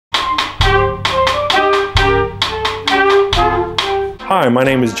Hi, my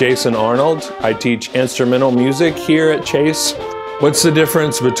name is Jason Arnold. I teach instrumental music here at Chase. What's the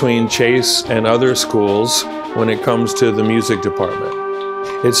difference between Chase and other schools when it comes to the music department?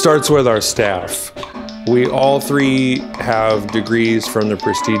 It starts with our staff. We all three have degrees from the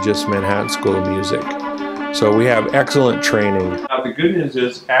prestigious Manhattan School of Music. So we have excellent training. Now the good news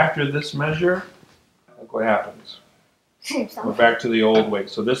is after this measure, look what happens. We're back to the old way.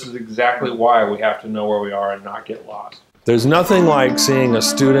 So this is exactly why we have to know where we are and not get lost. There's nothing like seeing a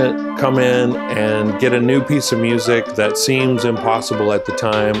student come in and get a new piece of music that seems impossible at the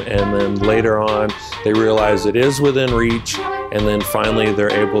time, and then later on they realize it is within reach, and then finally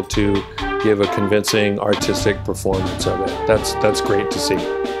they're able to give a convincing artistic performance of it. That's great to see.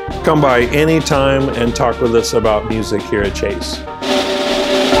 Come by anytime and talk with us about music here at Chase.